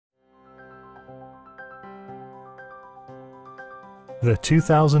The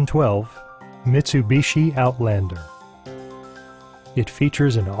 2012 Mitsubishi Outlander. It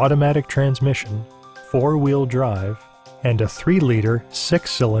features an automatic transmission, four-wheel drive, and a 3-liter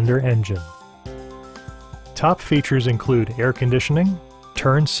 6-cylinder engine. Top features include air conditioning,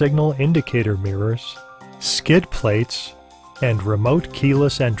 turn signal indicator mirrors, skid plates, and remote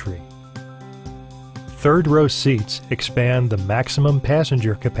keyless entry. Third-row seats expand the maximum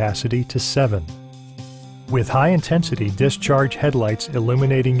passenger capacity to 7. With high-intensity discharge headlights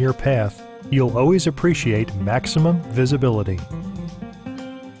illuminating your path, you'll always appreciate maximum visibility.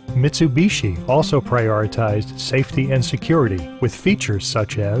 Mitsubishi also prioritized safety and security with features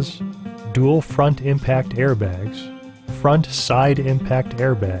such as dual front impact airbags, front side impact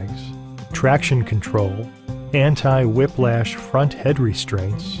airbags, traction control, anti-whiplash front head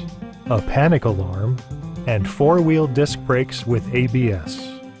restraints, a panic alarm, and 4-wheel disc brakes with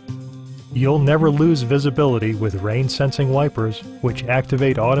ABS. You'll never lose visibility with rain-sensing wipers, which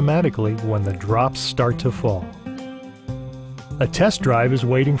activate automatically when the drops start to fall. A test drive is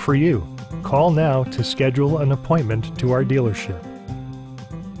waiting for you. Call now to schedule an appointment to our dealership.